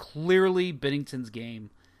 That is clearly Binnington's game.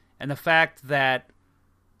 And the fact that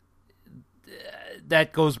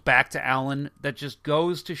goes back to Allen, that just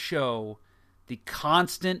goes to show the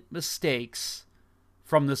constant mistakes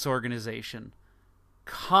from this organization.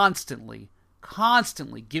 Constantly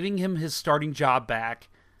giving him his starting job back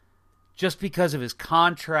just because of his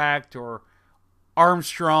contract or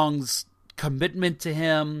Armstrong's commitment to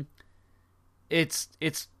him. It's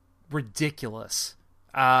ridiculous.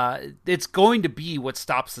 It's going to be what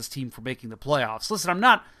stops this team from making the playoffs. Listen,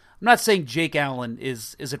 I'm not saying Jake Allen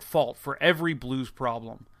is at fault for every Blues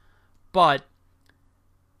problem, but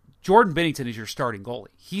Jordan Binnington is your starting goalie.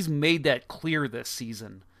 He's made that clear this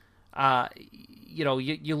season.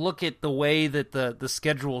 You look at the way that the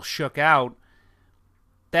schedule shook out.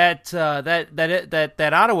 That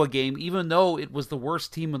Ottawa game, even though it was the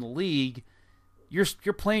worst team in the league,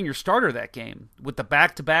 you're playing your starter that game with the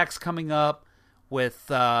back-to-backs coming up, with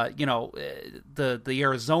the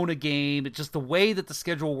Arizona game. It's just the way that the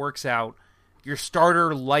schedule works out. Your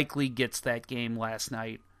starter likely gets that game last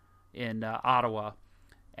night in Ottawa,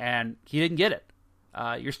 and he didn't get it.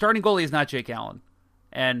 Your starting goalie is not Jake Allen,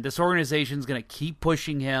 and this organization is going to keep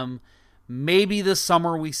pushing him. Maybe this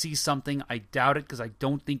summer we see something. I doubt it, because I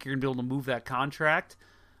don't think you're going to be able to move that contract.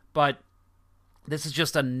 But this is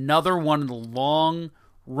just another one of the long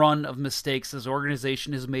run of mistakes this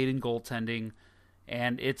organization has made in goaltending.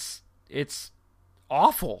 And it's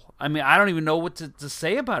awful. I mean, I don't even know what to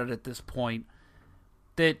say about it at this point.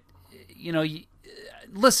 That,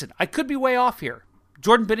 listen, I could be way off here.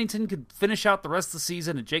 Jordan Binnington could finish out the rest of the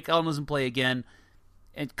season and Jake Allen doesn't play again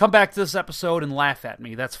and come back to this episode and laugh at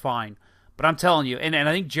me. That's fine. But I'm telling you, and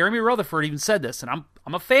I think Jeremy Rutherford even said this, and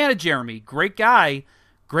I'm a fan of Jeremy. Great guy,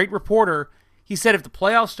 great reporter. He said if the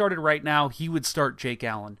playoffs started right now, he would start Jake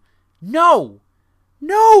Allen. No!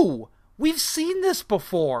 We've seen this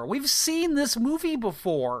before. We've seen this movie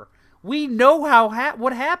before. We know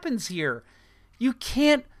what happens here. You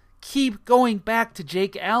can't keep going back to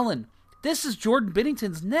Jake Allen. This is Jordan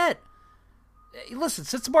Binnington's net. Listen,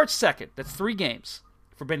 since March 2nd, that's 3 games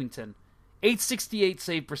for Binnington. .868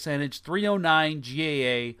 save percentage,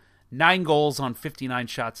 .309 GAA, 9 goals on 59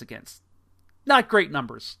 shots against. Not great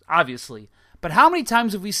numbers, obviously. But how many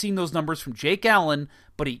times have we seen those numbers from Jake Allen,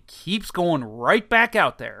 but he keeps going right back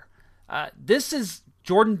out there? This is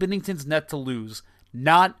Jordan Binnington's net to lose,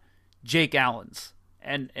 not Jake Allen's.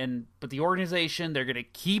 But the organization, they're going to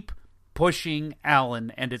keep pushing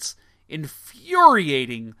Allen, and it's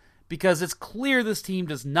infuriating because it's clear this team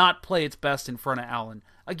does not play its best in front of Allen.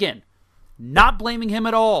 Again, not blaming him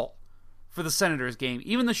at all for the Senators game,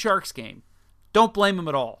 even the Sharks game. Don't blame him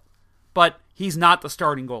at all. But he's not the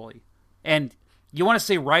starting goalie. And you want to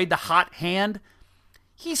say ride the hot hand?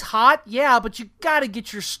 He's hot, yeah, but you got to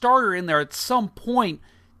get your starter in there at some point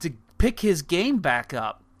to pick his game back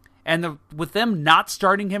up. And with them not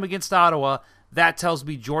starting him against Ottawa, that tells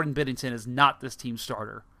me Jordan Binnington is not this team's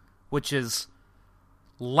starter, which is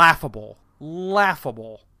laughable.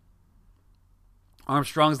 Laughable.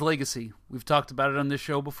 Armstrong's legacy. We've talked about it on this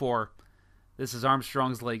show before. This is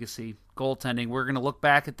Armstrong's legacy. Goaltending. We're going to look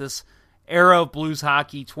back at this era of Blues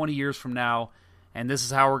hockey 20 years from now, and this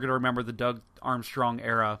is how we're going to remember the Doug Armstrong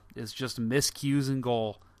era, is just miscues in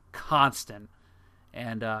goal. Constant.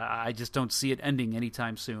 and I just don't see it ending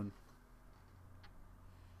anytime soon.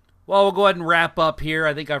 Well, we'll go ahead and wrap up here.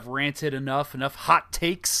 I think I've ranted enough hot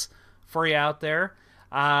takes for you out there.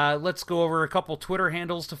 Let's go over a couple Twitter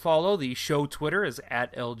handles to follow. The show Twitter is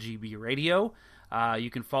at LGB Radio. You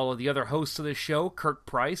can follow the other hosts of the show. Kirk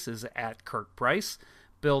Price is at Kirk Price.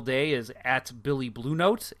 Bill Day is at Billy Blue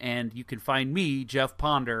Note. And you can find me, Jeff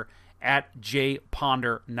Ponder, at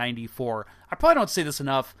jponder94. I probably don't say this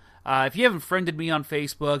enough. If you haven't friended me on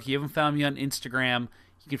Facebook, you haven't found me on Instagram,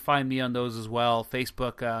 you can find me on those as well.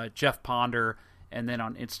 Facebook, Jeff Ponder, and then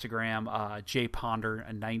on Instagram,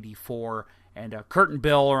 jponder94. And Kurt and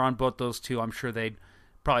Bill are on both those two. I'm sure they'd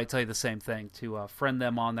probably tell you the same thing, to friend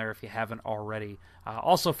them on there if you haven't already.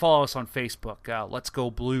 Also follow us on Facebook, Let's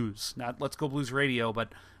Go Blues. Not Let's Go Blues Radio,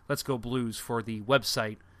 but Let's Go Blues for the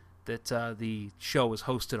website that the show is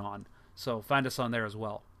hosted on. So find us on there as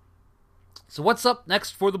well. So what's up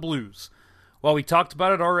next for the Blues? Well, we talked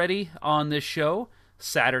about it already on this show.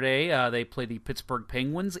 Saturday, they play the Pittsburgh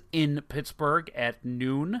Penguins in Pittsburgh at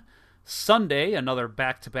noon. Sunday, another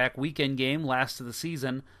back-to-back weekend game, last of the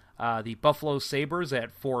season, the Buffalo Sabres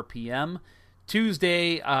at 4 p.m.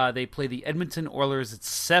 Tuesday, they play the Edmonton Oilers at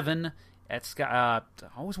 7 at I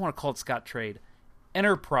always want to call it Scott Trade,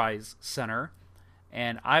 Enterprise Center.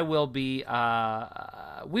 And I will be,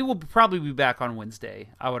 we will probably be back on Wednesday,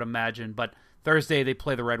 I would imagine. But Thursday, they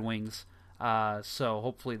play the Red Wings. So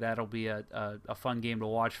hopefully that'll be a fun game to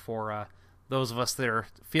watch for those of us that are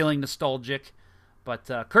feeling nostalgic. But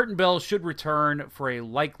Kurt and Bill should return for a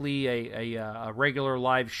regular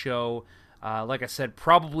live show. Like I said,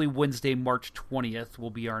 probably Wednesday, March 20th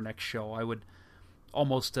will be our next show. I would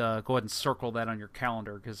almost go ahead and circle that on your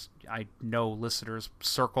calendar, because I know listeners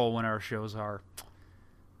circle when our shows are.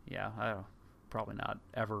 Yeah, I don't, probably not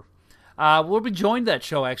ever. We'll be joined that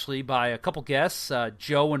show actually by a couple guests,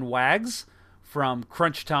 Joe and Wags from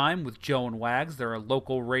Crunch Time with Joe and Wags. They're a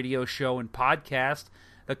local radio show and podcast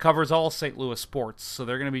that covers all St. Louis sports. So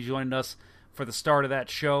they're going to be joining us for the start of that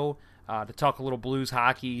show to talk a little Blues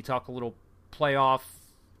hockey, talk a little playoff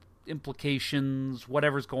implications,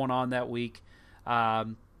 whatever's going on that week.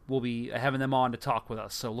 We'll be having them on to talk with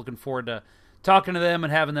us. So looking forward to talking to them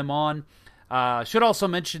and having them on. Should also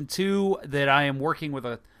mention, too, that I am working with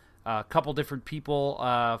a couple different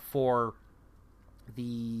people for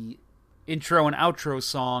the intro and outro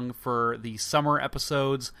song for the summer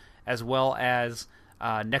episodes, as well as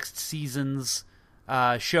next season's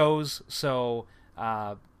shows. So,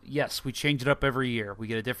 yes, we change it up every year. We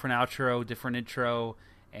get a different outro, different intro,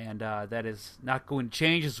 and that is not going to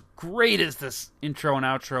change. As great as this intro and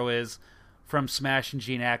outro is from Smash and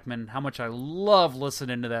Gene Hackman, how much I love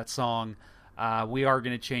listening to that song, we are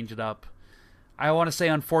going to change it up. I want to say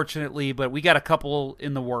unfortunately, but we got a couple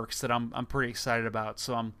in the works that I'm pretty excited about.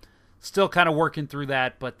 So I'm still kind of working through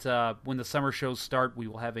that. But when the summer shows start, we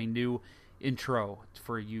will have a new intro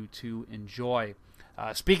for you to enjoy.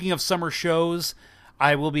 Speaking of summer shows,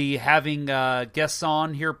 I will be having guests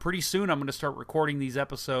on here pretty soon. I'm going to start recording these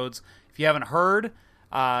episodes. If you haven't heard,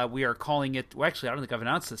 we are calling it... Well, actually, I don't think I've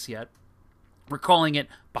announced this yet. We're calling it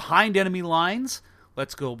Behind Enemy Lines.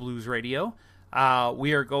 Let's Go Blues Radio.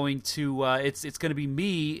 We are going to, it's going to be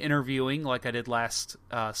me interviewing, like I did last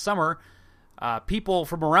summer, people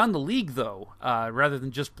from around the league, though, rather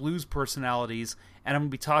than just Blues personalities. And I'm going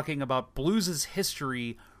to be talking about Blues'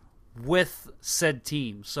 history with said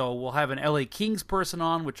team. So we'll have an LA Kings person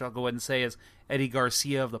on, which I'll go ahead and say is Eddie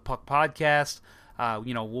Garcia of the Puck Podcast.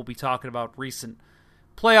 We'll be talking about recent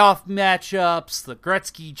playoff matchups, the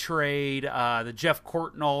Gretzky trade, the Jeff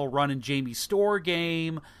Courtnall run and Jamie Storr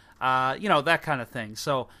game, that kind of thing.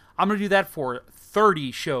 So I'm going to do that for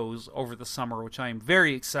 30 shows over the summer, which I am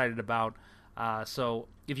very excited about. So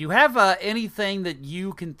if you have anything that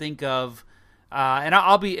you can think of,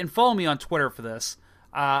 and follow me on Twitter for this.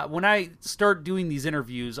 When I start doing these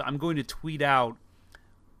interviews, I'm going to tweet out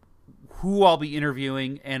who I'll be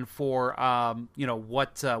interviewing and for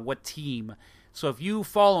what team. So if you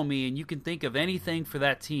follow me and you can think of anything for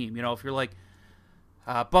that team, if you're like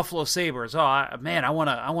Buffalo Sabres, I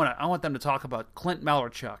want them to talk about Clint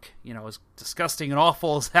Malarchuk. As disgusting and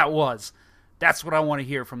awful as that was, that's what I want to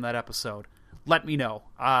hear from that episode. Let me know.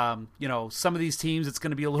 Some of these teams, it's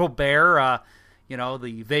going to be a little bare.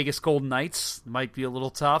 The Vegas Golden Knights might be a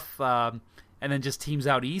little tough, and then just teams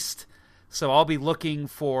out east. So I'll be looking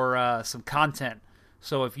for some content.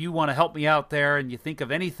 So if you want to help me out there and you think of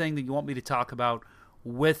anything that you want me to talk about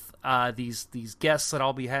with these guests that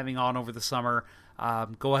I'll be having on over the summer,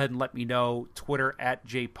 go ahead and let me know. Twitter at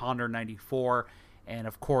jponder94. And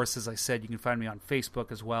of course, as I said, you can find me on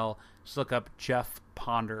Facebook as well. Just look up Jeff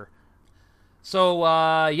Ponder.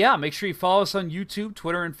 So, make sure you follow us on YouTube,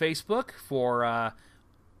 Twitter, and Facebook for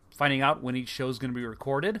finding out when each show is going to be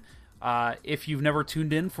recorded. If you've never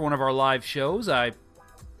tuned in for one of our live shows, I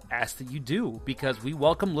ask that you do, because we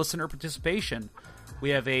welcome listener participation. We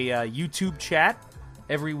have a YouTube chat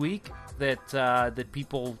every week that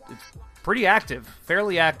people, it's pretty active,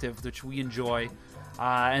 fairly active, which we enjoy.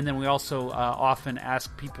 And then we also often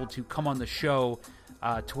ask people to come on the show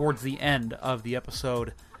towards the end of the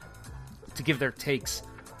episode to give their takes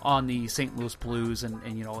on the St. Louis Blues and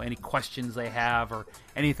any questions they have or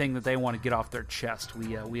anything that they want to get off their chest.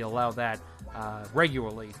 We allow that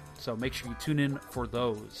regularly, so make sure you tune in for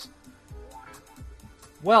those.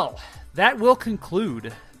 Well, that will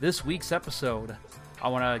conclude this week's episode. I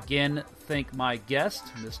want to again thank my guest,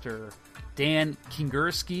 Mr. Dan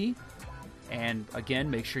Kingerski, and again,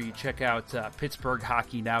 make sure you check out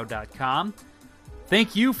PittsburghHockeyNow.com.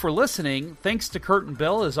 Thank you for listening. Thanks to Kurt and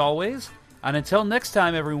Bill, as always. And until next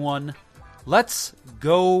time, everyone, let's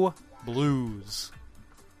go Blues.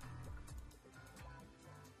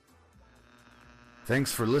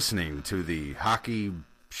 Thanks for listening to the Hockey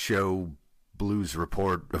Show Blues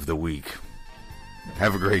Report of the Week.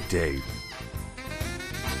 Have a great day.